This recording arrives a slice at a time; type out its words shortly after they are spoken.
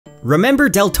Remember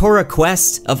Deltora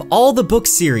Quest? Of all the book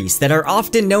series that are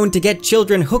often known to get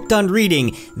children hooked on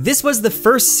reading, this was the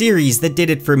first series that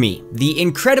did it for me. The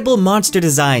incredible monster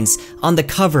designs on the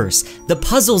covers, the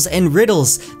puzzles and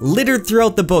riddles littered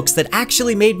throughout the books that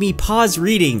actually made me pause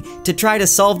reading to try to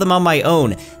solve them on my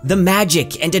own, the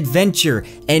magic and adventure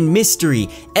and mystery,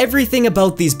 everything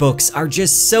about these books are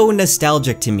just so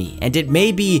nostalgic to me, and it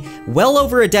may be well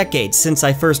over a decade since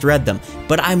I first read them,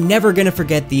 but I'm never gonna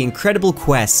forget the incredible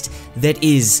quest that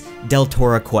is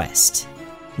Deltora Quest.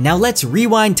 Now let's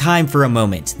rewind time for a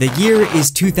moment. The year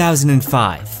is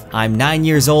 2005. I'm 9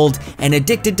 years old and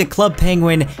addicted to Club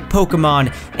Penguin,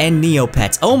 Pokemon, and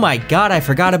Neopets. Oh my god, I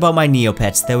forgot about my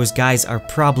Neopets. Those guys are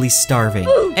probably starving.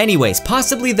 Anyways,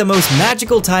 possibly the most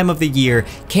magical time of the year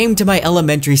came to my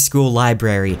elementary school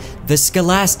library, the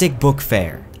Scholastic Book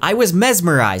Fair. I was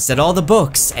mesmerized at all the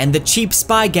books and the cheap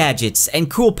spy gadgets and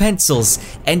cool pencils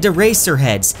and eraser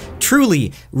heads.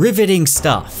 Truly riveting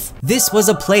stuff. This was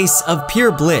a place of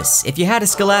pure bliss. If you had a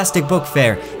Scholastic Book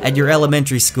Fair at your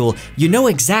elementary school, you know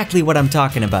exactly what I'm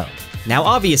talking about. Now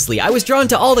obviously, I was drawn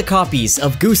to all the copies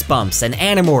of Goosebumps and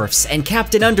Animorphs and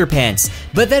Captain Underpants,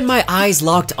 but then my eyes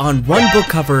locked on one book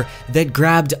cover that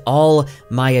grabbed all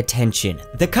my attention.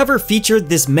 The cover featured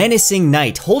this menacing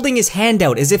knight holding his hand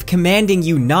out as if commanding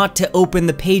you not to open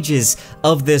the pages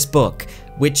of this book,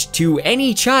 which to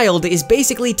any child is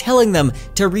basically telling them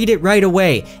to read it right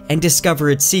away and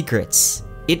discover its secrets.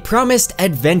 It promised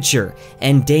adventure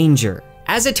and danger.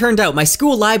 As it turned out, my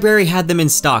school library had them in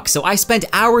stock, so I spent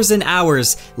hours and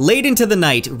hours late into the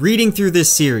night reading through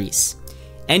this series.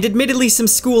 And admittedly some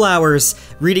school hours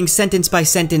reading sentence by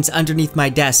sentence underneath my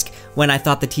desk when I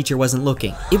thought the teacher wasn't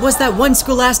looking. It was that one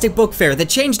Scholastic Book Fair that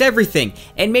changed everything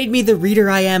and made me the reader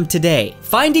I am today.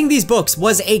 Finding these books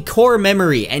was a core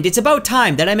memory, and it's about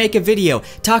time that I make a video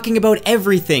talking about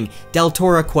everything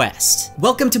Deltora Quest.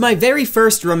 Welcome to my very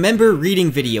first Remember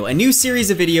Reading video, a new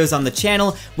series of videos on the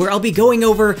channel where I'll be going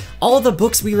over all the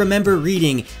books we remember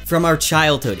reading from our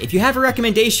childhood. If you have a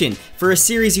recommendation for a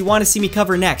series you want to see me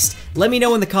cover next, let me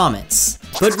know in the comments.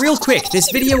 But real quick,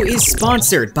 this video is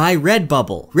sponsored by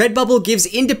Redbubble. Redbubble gives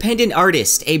independent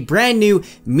artists a brand new,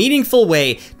 meaningful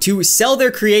way to sell their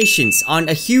creations on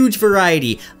a huge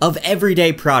variety of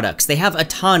everyday products. They have a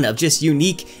ton of just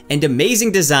unique and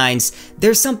amazing designs.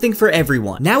 There's something for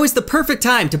everyone. Now is the perfect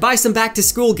time to buy some back to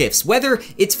school gifts, whether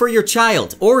it's for your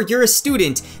child or you're a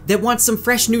student that wants some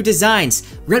fresh new designs.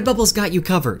 Redbubble's got you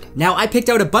covered. Now I picked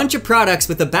out a bunch of products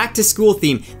with a back to school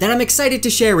theme that I'm excited to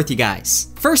share with you guys.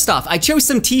 First off, I chose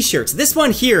some t-shirts. This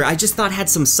one here, I just thought had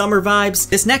some summer vibes.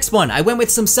 This next one, I went with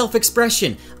some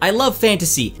self-expression. I love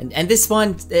fantasy, and this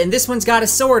one's got a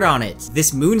sword on it.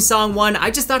 This Moonsong one, I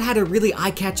just thought had a really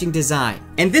eye-catching design.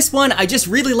 And this one, I just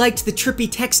really liked the trippy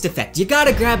text effect. You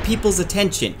gotta grab people's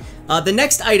attention. The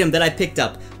next item that I picked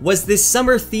up was this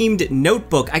summer-themed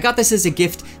notebook. I got this as a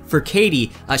gift for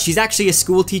Katie. She's actually a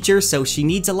school teacher, so she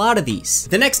needs a lot of these.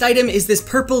 The next item is this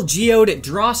purple geode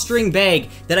drawstring bag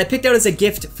that I picked out as a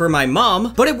gift for my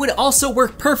mom, but it would also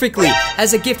work perfectly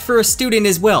as a gift for a student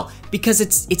as well, because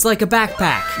it's like a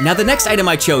backpack. Now the next item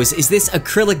I chose is this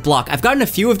acrylic block. I've gotten a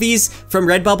few of these from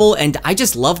Redbubble and I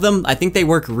just love them. I think they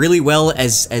work really well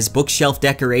as bookshelf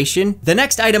decoration. The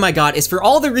next item I got is for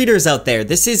all the readers out there.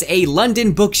 This is a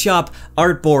London bookshop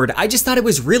artboard. I just thought it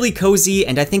was really cozy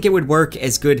and I think it would work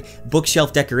as good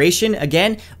bookshelf decoration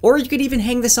again, or you could even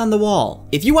hang this on the wall.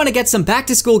 If you want to get some back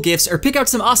to school gifts or pick out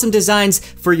some awesome designs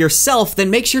for yourself, then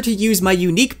make sure to use my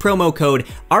unique promo code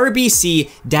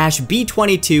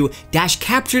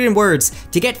RBC-B22-captured in words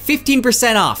to get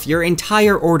 15% off your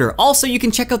entire order. Also, you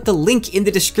can check out the link in the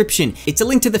description. It's a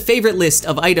link to the favorite list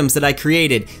of items that I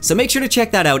created, so make sure to check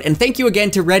that out, and thank you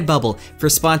again to Redbubble for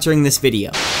sponsoring this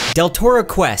video. Deltora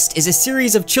Quest is a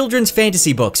series of children's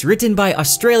fantasy books written by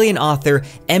Australian author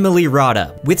Emily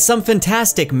Rodda, with some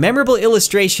fantastic, memorable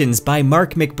illustrations by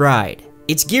Mark McBride.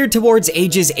 It's geared towards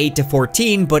ages 8 to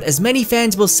 14, but as many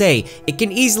fans will say, it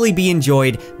can easily be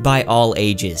enjoyed by all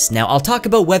ages. Now, I'll talk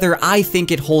about whether I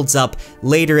think it holds up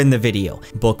later in the video.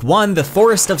 Book 1, The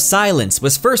Forest of Silence,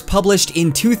 was first published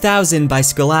in 2000 by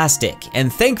Scholastic,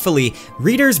 and thankfully,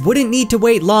 readers wouldn't need to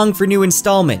wait long for new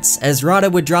installments, as Rodda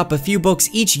would drop a few books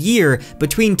each year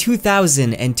between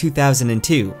 2000 and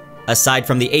 2002. Aside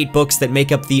from the 8 books that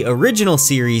make up the original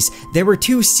series, there were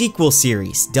 2 sequel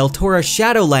series, Deltora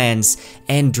Shadowlands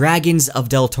and Dragons of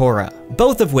Deltora.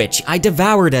 both of which I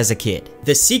devoured as a kid.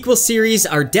 The sequel series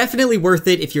are definitely worth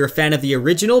it if you're a fan of the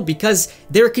original because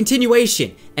they're a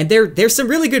continuation, and there's some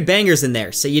really good bangers in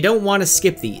there, so you don't want to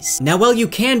skip these. Now, while you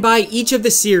can buy each of the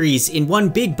series in one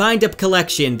big bind-up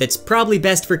collection that's probably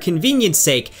best for convenience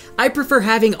sake, I prefer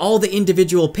having all the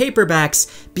individual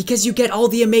paperbacks because you get all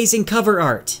the amazing cover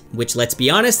art. Which, let's be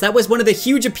honest, that was one of the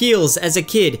huge appeals as a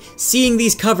kid, seeing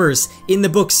these covers in the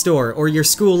bookstore or your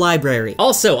school library.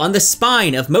 Also, on the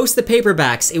spine of most of the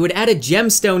paperbacks, it would add a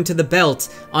gemstone to the belt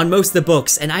on most of the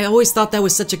books, and I always thought that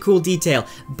was such a cool detail.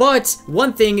 But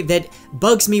one thing that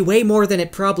bugs me way more than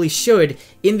it probably should,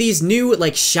 in these new,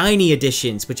 like, shiny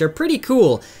editions, which are pretty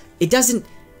cool,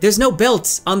 there's no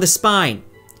belt on the spine.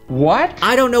 What?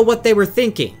 I don't know what they were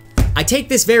thinking. I take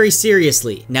this very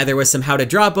seriously. Now, there was some how to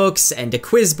draw books and a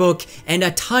quiz book and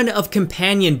a ton of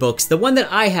companion books. The one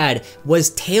that I had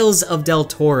was Tales of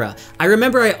Deltora. I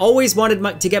remember I always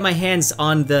wanted to get my hands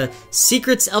on the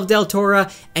Secrets of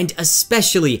Deltora and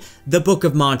especially the Book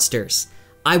of Monsters.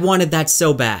 I wanted that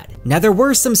so bad. Now, there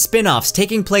were some spin-offs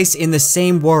taking place in the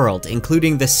same world,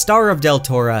 including the Star of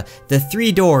Deltora, the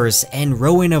Three Doors, and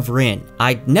Rowan of Rin.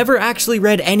 I never actually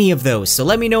read any of those, so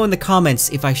let me know in the comments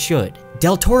if I should.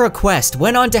 Deltora Quest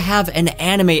went on to have an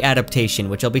anime adaptation,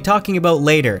 which I'll be talking about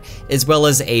later, as well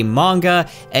as a manga,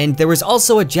 and there was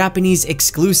also a Japanese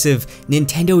exclusive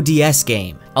Nintendo DS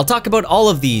game. I'll talk about all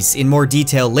of these in more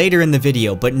detail later in the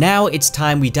video, but now it's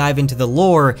time we dive into the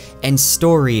lore and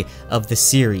story of the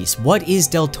series. What is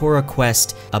Deltora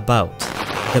Quest about?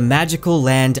 The magical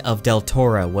land of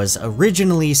Deltora was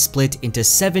originally split into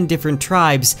 7 different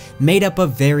tribes made up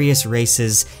of various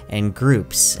races and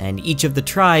groups, and each of the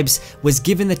tribes was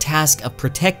given the task of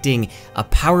protecting a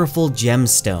powerful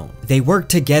gemstone. They worked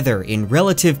together in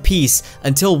relative peace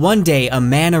until one day a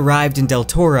man arrived in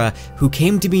Deltora who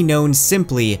came to be known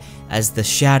simply as the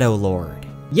Shadow Lord.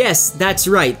 Yes, that's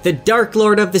right, the Dark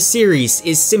Lord of the series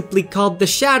is simply called the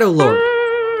Shadow Lord.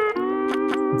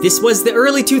 This was the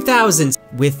early 2000s.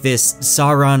 With this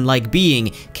Sauron-like being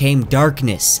came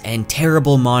darkness and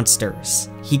terrible monsters.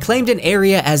 He claimed an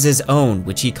area as his own,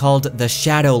 which he called the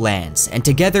Shadowlands, and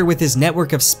together with his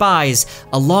network of spies,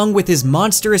 along with his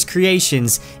monstrous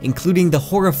creations, including the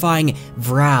horrifying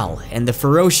Vral and the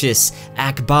ferocious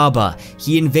Akbaba,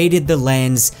 he invaded the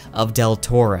lands of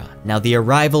Deltora. Now, the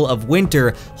arrival of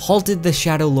winter halted the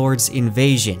Shadow Lord's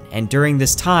invasion, and during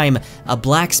this time, a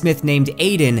blacksmith named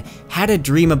Aiden had a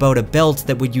dream about a belt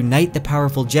that would unite the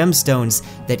powerful gemstones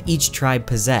that each tribe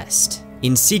possessed.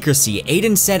 In secrecy,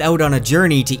 Aiden set out on a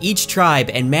journey to each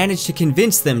tribe and managed to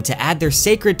convince them to add their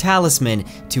sacred talisman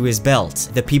to his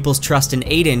belt. The people's trust in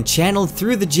Aiden, channeled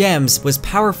through the gems, was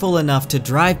powerful enough to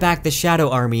drive back the Shadow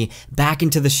Army back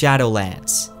into the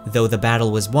Shadowlands. Though the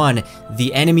battle was won,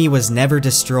 the enemy was never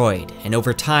destroyed, and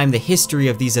over time the history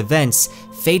of these events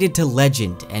faded to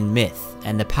legend and myth,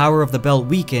 and the power of the belt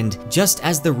weakened just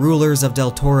as the rulers of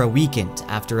Deltora weakened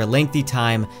after a lengthy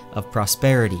time of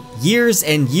prosperity. Years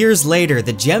and years later,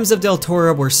 the gems of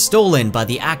Deltora were stolen by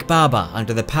the Akbaba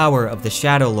under the power of the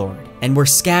Shadow Lord, and were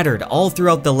scattered all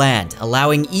throughout the land,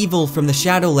 allowing evil from the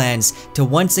Shadowlands to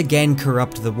once again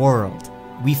corrupt the world.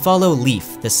 We follow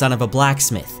Leif, the son of a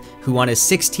blacksmith, who on his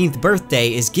 16th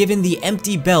birthday is given the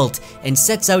empty belt and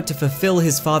sets out to fulfill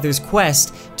his father's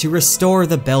quest to restore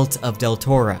the belt of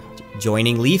Deltora.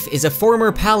 Joining Leif is a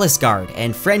former palace guard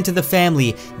and friend to the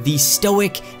family, the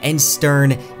stoic and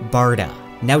stern Barda.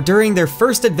 Now, during their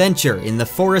first adventure in the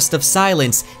Forest of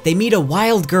Silence, they meet a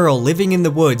wild girl living in the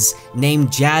woods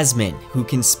named Jasmine, who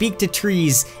can speak to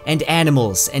trees and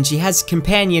animals, and she has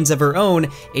companions of her own,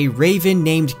 a raven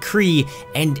named Cree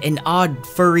and an odd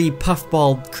furry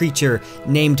puffball creature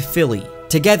named Philly.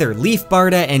 Together, Leif,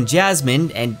 Barda, and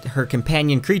Jasmine, and her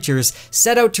companion creatures,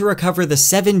 set out to recover the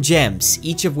 7 gems,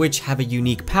 each of which have a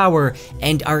unique power,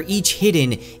 and are each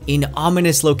hidden in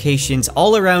ominous locations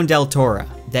all around Deltora,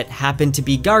 that happen to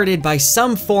be guarded by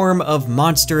some form of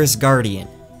monstrous guardian.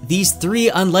 These 3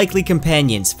 unlikely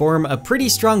companions form a pretty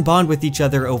strong bond with each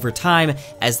other over time,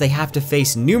 as they have to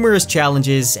face numerous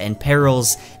challenges and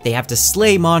perils. They have to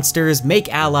slay monsters,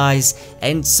 make allies,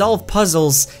 and solve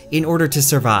puzzles in order to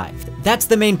survive. That's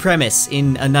the main premise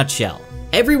in a nutshell.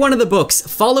 Every one of the books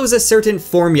follows a certain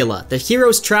formula. The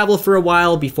heroes travel for a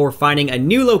while before finding a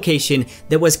new location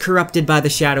that was corrupted by the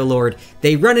Shadow Lord.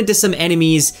 They run into some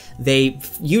enemies, they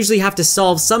usually have to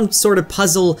solve some sort of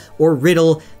puzzle or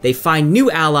riddle, they find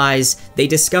new allies, they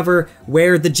discover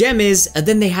where the gem is, and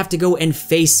then they have to go and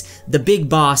face the big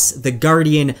boss, the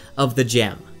guardian of the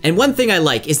gem. And one thing I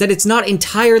like is that it's not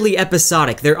entirely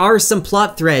episodic. There are some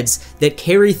plot threads that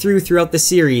carry throughout the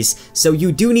series, so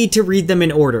you do need to read them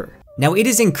in order. Now, it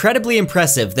is incredibly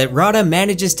impressive that Rodda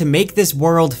manages to make this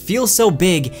world feel so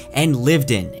big and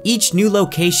lived in. Each new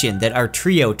location that our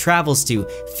trio travels to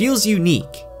feels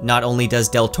unique. Not only does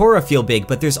Deltora feel big,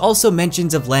 but there's also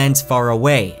mentions of lands far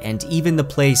away, and even the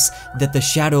place that the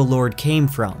Shadow Lord came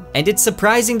from. And it's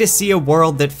surprising to see a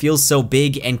world that feels so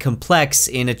big and complex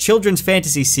in a children's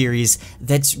fantasy series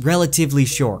that's relatively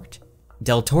short.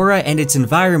 Deltora and its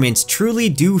environments truly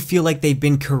do feel like they've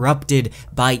been corrupted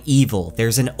by evil.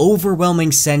 There's an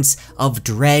overwhelming sense of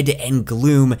dread and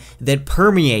gloom that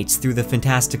permeates through the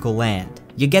fantastical land.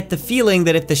 You get the feeling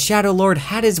that if the Shadow Lord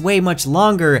had his way much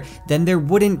longer, then there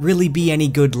wouldn't really be any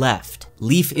good left.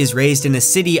 Leaf is raised in a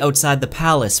city outside the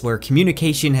palace where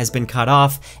communication has been cut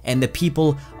off and the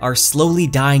people are slowly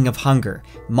dying of hunger.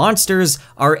 Monsters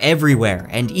are everywhere,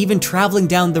 and even traveling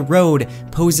down the road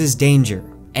poses danger.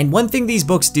 And one thing these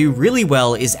books do really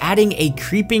well is adding a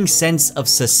creeping sense of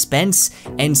suspense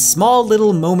and small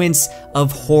little moments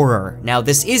of horror. Now,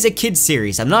 this is a kid's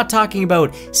series. I'm not talking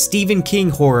about Stephen King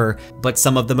horror, but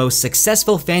some of the most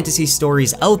successful fantasy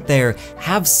stories out there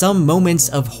have some moments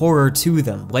of horror to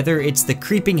them, whether it's the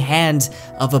creeping hand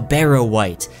of a Barrow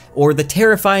Wight, or the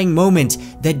terrifying moment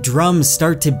that drums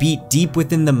start to beat deep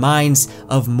within the mines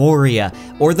of Moria,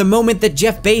 or the moment that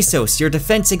Jeff Bezos, your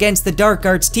defense against the dark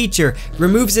arts teacher,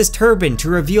 removes his turban to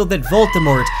reveal that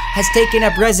Voldemort has taken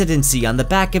up residency on the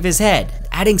back of his head.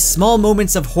 Adding small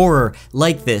moments of horror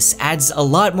like this adds a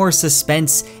lot more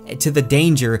suspense to the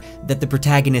danger that the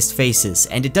protagonist faces,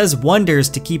 and it does wonders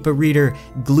to keep a reader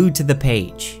glued to the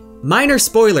page. Minor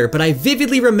spoiler, but I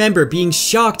vividly remember being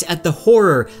shocked at the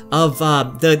horror of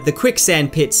the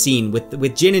quicksand pit scene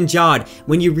with Jin and Jod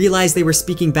when you realize they were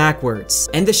speaking backwards.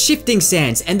 And the shifting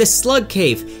sands and the slug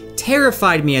cave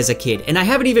terrified me as a kid. And I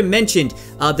haven't even mentioned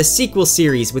the sequel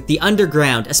series with the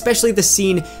underground, especially the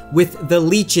scene with the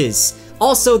leeches.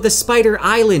 Also the Spider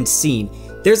Island scene.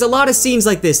 There's a lot of scenes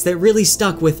like this that really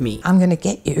stuck with me. I'm gonna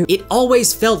get you. It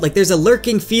always felt like there's a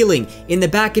lurking feeling in the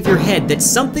back of your head that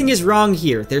something is wrong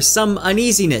here. There's some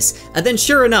uneasiness. And then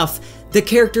sure enough, the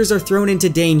characters are thrown into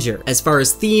danger. As far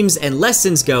as themes and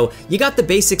lessons go, you got the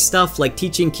basic stuff like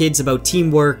teaching kids about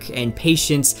teamwork and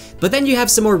patience, but then you have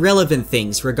some more relevant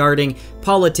things regarding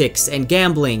politics and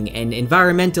gambling and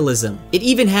environmentalism. It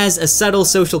even has a subtle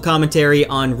social commentary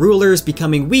on rulers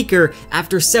becoming weaker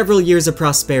after several years of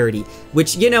prosperity,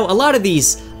 which, you know, a lot of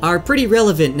these are pretty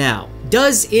relevant now.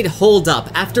 Does it hold up?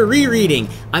 After rereading,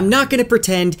 I'm not gonna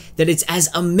pretend that it's as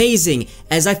amazing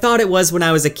as I thought it was when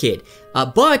I was a kid.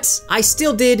 But I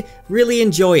still did really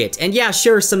enjoy it. And yeah,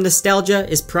 sure, some nostalgia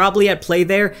is probably at play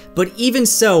there, but even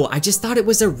so, I just thought it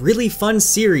was a really fun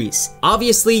series.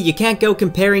 Obviously, you can't go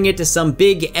comparing it to some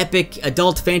big, epic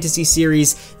adult fantasy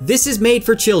series. This is made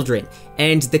for children,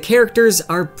 and the characters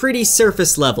are pretty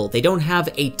surface level. They don't have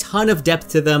a ton of depth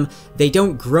to them. They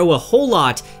don't grow a whole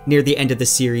lot near the end of the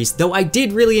series, though I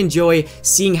did really enjoy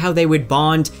seeing how they would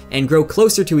bond and grow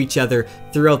closer to each other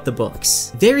throughout the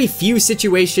books. Very few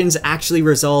situations actually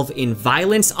resolve in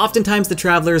violence. Oftentimes the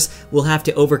travelers will have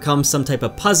to overcome some type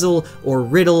of puzzle or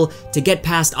riddle to get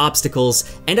past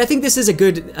obstacles, and I think this is a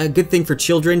good thing for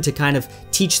children to kind of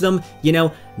teach them, you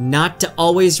know, not to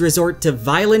always resort to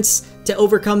violence to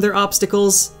overcome their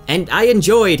obstacles. And I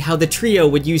enjoyed how the trio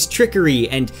would use trickery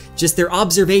and just their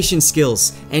observation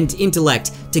skills and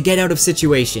intellect to get out of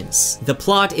situations. The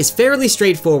plot is fairly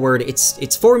straightforward, it's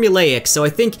formulaic, so I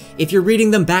think if you're reading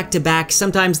them back to back,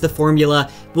 sometimes the formula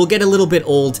will get a little bit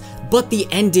old, but the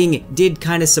ending did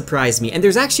kind of surprise me. And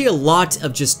there's actually a lot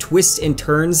of just twists and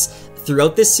turns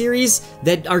throughout this series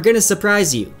that are gonna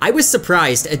surprise you. I was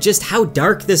surprised at just how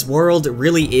dark this world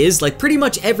really is. Like, pretty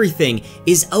much everything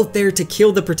is out there to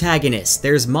kill the protagonist.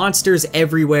 There's monsters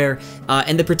everywhere,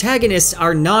 and the protagonists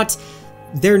are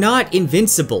they're not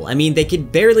invincible. I mean, they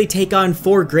could barely take on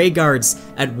 4 Grey Guards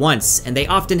at once, and they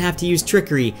often have to use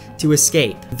trickery to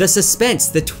escape. The suspense,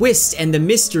 the twist, and the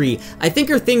mystery, I think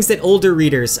are things that older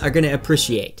readers are gonna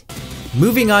appreciate.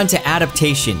 Moving on to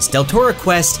adaptations, Deltora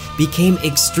Quest became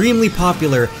extremely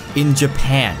popular in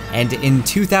Japan, and in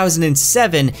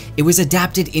 2007, it was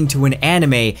adapted into an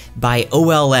anime by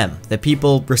OLM, the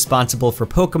people responsible for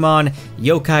Pokemon,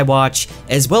 Yokai Watch,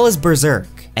 as well as Berserk.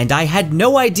 And I had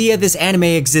no idea this anime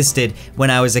existed when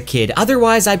I was a kid,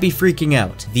 otherwise I'd be freaking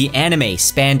out. The anime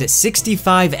spanned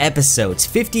 65 episodes,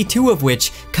 52 of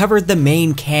which covered the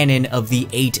main canon of the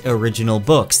 8 original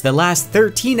books. The last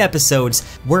 13 episodes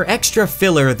were extra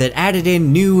filler that added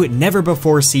in new,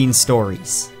 never-before-seen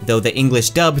stories. Though the English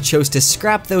dub chose to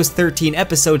scrap those 13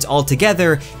 episodes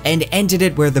altogether and ended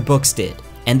it where the books did.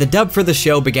 And the dub for the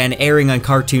show began airing on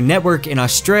Cartoon Network in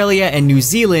Australia and New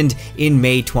Zealand in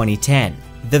May 2010.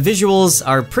 The visuals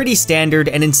are pretty standard,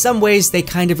 and in some ways they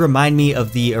kind of remind me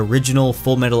of the original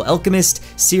Fullmetal Alchemist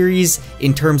series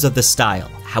in terms of the style.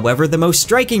 However, the most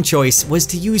striking choice was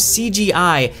to use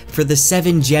CGI for the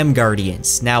 7 Gem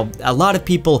Guardians. Now, a lot of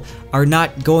people are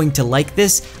not going to like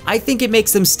this. I think it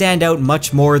makes them stand out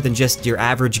much more than just your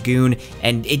average goon,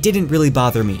 and it didn't really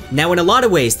bother me. Now, in a lot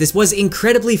of ways, this was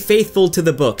incredibly faithful to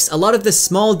the books. A lot of the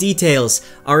small details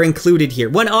are included here.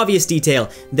 One obvious detail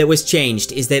that was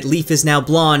changed is that Leaf is now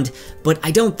blonde, but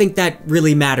I don't think that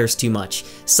really matters too much.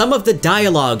 Some of the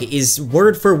dialogue is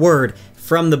word for word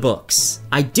from the books.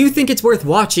 I do think it's worth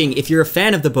watching if you're a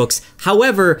fan of the books.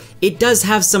 However, it does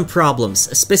have some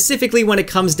problems, specifically when it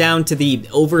comes down to the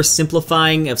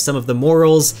oversimplifying of some of the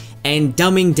morals and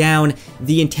dumbing down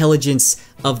the intelligence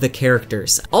of the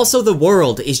characters. Also, the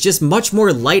world is just much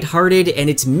more lighthearted, and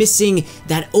it's missing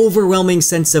that overwhelming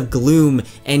sense of gloom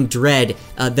and dread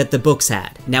that the books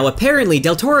had. Now, apparently,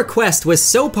 Deltora Quest was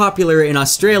so popular in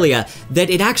Australia that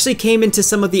it actually came into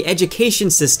some of the education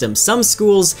systems. Some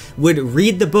schools would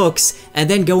read the books and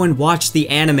then go and watch the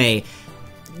anime.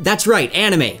 That's right,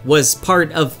 anime was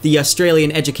part of the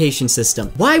Australian education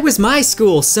system. Why was my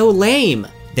school so lame?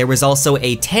 There was also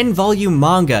a 10-volume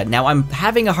manga. Now, I'm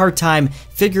having a hard time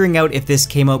figuring out if this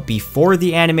came out before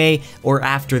the anime or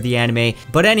after the anime,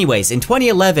 but anyways, in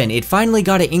 2011, it finally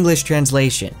got an English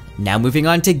translation. Now moving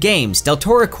on to games,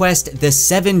 Deltora Quest The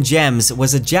 7 Gems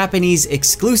was a Japanese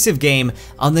exclusive game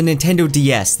on the Nintendo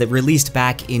DS that released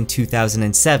back in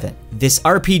 2007. This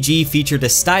RPG featured a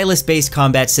stylus-based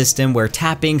combat system where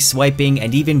tapping, swiping,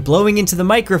 and even blowing into the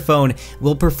microphone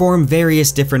will perform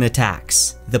various different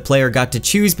attacks. The player got to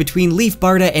choose between Leaf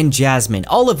Barda and Jasmine,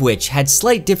 all of which had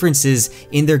slight differences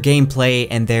in their gameplay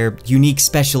and their unique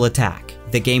special attack.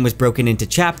 The game was broken into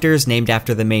chapters named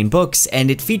after the main books, and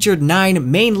it featured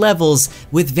 9 main levels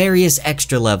with various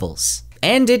extra levels.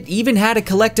 And it even had a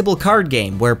collectible card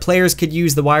game where players could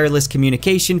use the wireless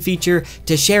communication feature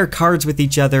to share cards with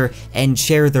each other and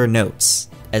share their notes.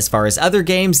 As far as other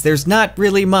games, there's not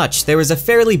really much. There was a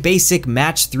fairly basic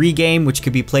Match 3 game which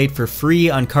could be played for free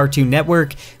on Cartoon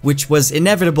Network, which was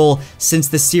inevitable since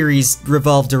the series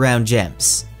revolved around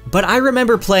gems. But I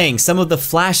remember playing some of the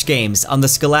Flash games on the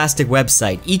Scholastic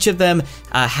website. Each of them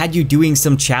had you doing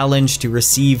some challenge to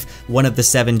receive one of the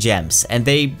 7 gems. And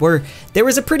there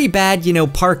was a pretty bad,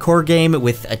 parkour game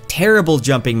with a terrible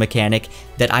jumping mechanic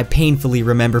that I painfully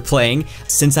remember playing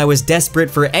since I was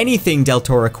desperate for anything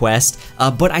Deltora Quest,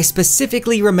 but I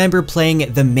specifically remember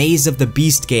playing the Maze of the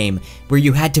Beast game, where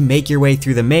you had to make your way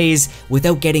through the maze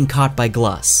without getting caught by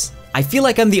Gluss. I feel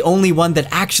like I'm the only one that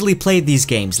actually played these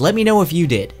games. Let me know if you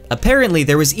did. Apparently,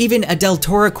 there was even a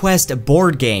Deltora Quest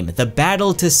board game, The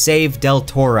Battle to Save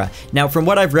Deltora. Now, from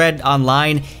what I've read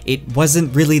online, it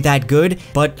wasn't really that good,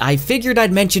 but I figured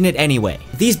I'd mention it anyway.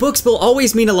 These books will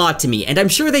always mean a lot to me, and I'm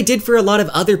sure they did for a lot of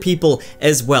other people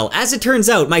as well. As it turns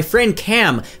out, my friend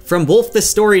Cam from Wolfe the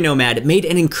Story Nomad made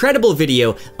an incredible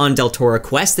video on Deltora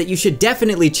Quest that you should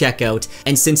definitely check out,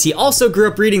 and since he also grew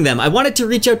up reading them, I wanted to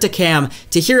reach out to Cam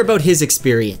to hear about his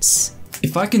experience.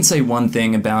 If I can say one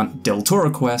thing about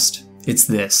Deltora Quest, it's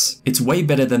this. It's way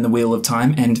better than The Wheel of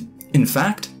Time, and in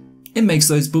fact, it makes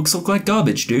those books look like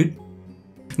garbage, dude.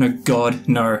 No, God,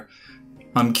 no.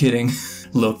 I'm kidding.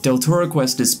 Look, Deltora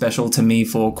Quest is special to me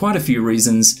for quite a few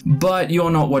reasons, but you're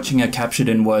not watching a captured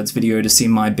in words video to see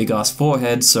my big ass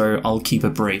forehead, so I'll keep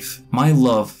it brief. My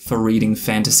love for reading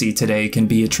fantasy today can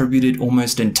be attributed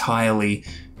almost entirely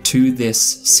to this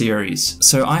series.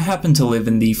 So I happen to live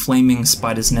in the flaming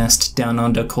spider's nest down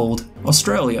under called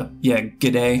Australia. Yeah,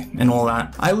 g'day and all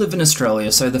that. I live in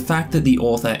Australia, so the fact that the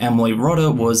author Emily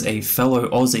Rodda was a fellow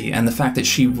Aussie and the fact that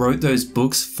she wrote those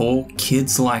books for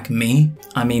kids like me,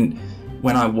 I mean,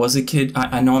 when I was a kid,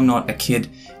 I know I'm not a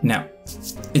kid now.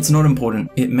 It's not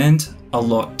important. It meant a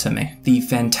lot to me. The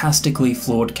fantastically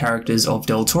flawed characters of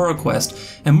Deltora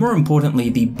Quest, and more importantly,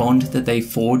 the bond that they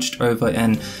forged over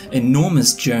an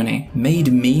enormous journey,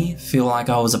 made me feel like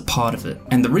I was a part of it.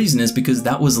 And the reason is because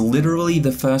that was literally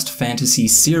the first fantasy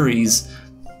series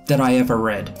that I ever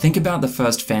read. Think about the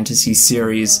first fantasy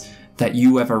series that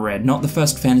you ever read. Not the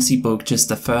first fantasy book, just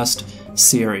the first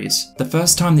series. The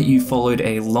first time that you followed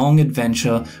a long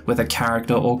adventure with a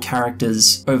character or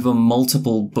characters over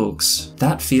multiple books.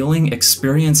 That feeling,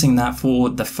 experiencing that for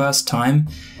the first time,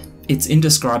 it's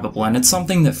indescribable, and it's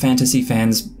something that fantasy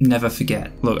fans never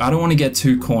forget. Look, I don't want to get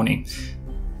too corny,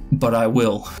 but I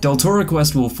will. Deltora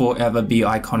Quest will forever be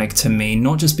iconic to me,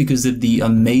 not just because of the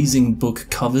amazing book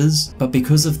covers, but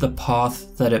because of the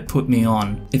path that it put me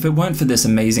on. If it weren't for this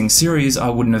amazing series, I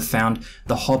wouldn't have found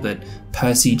The Hobbit,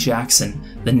 Percy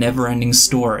Jackson, the never-ending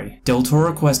story.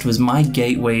 Deltora Quest was my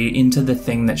gateway into the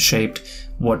thing that shaped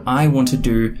what I want to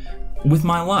do with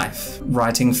my life,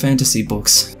 writing fantasy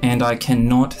books. And I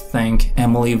cannot thank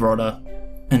Emily Rodda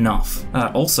enough.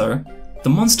 Also, the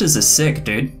monsters are sick,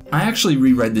 dude. I actually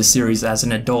reread this series as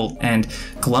an adult, and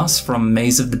Glass from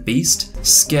Maze of the Beast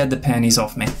scared the panties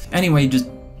off me. Anyway, just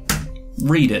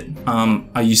read it.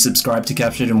 Are you subscribed to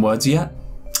Captured in Words yet?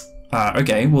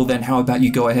 Okay, well then how about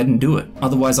you go ahead and do it?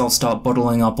 Otherwise I'll start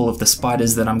bottling up all of the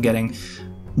spiders that I'm getting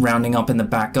rounding up in the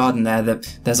back garden there,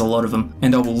 there's a lot of them,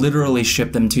 and I will literally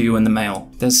ship them to you in the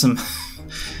mail. There's some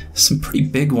pretty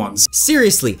big ones.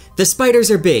 Seriously, the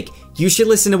spiders are big. You should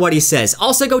listen to what he says.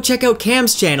 Also go check out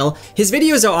Cam's channel. His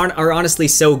videos are honestly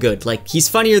so good. Like, he's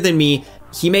funnier than me.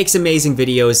 He makes amazing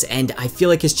videos, and I feel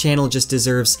like his channel just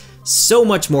deserves so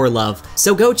much more love,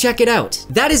 so go check it out.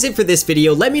 That is it for this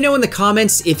video. Let me know in the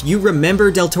comments if you remember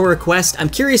Deltora Quest. I'm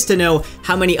curious to know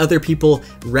how many other people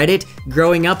read it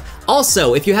growing up.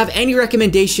 Also, if you have any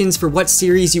recommendations for what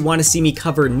series you want to see me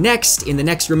cover next in the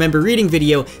next Remember Reading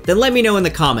video, then let me know in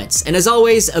the comments. And as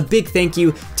always, a big thank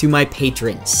you to my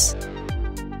patrons.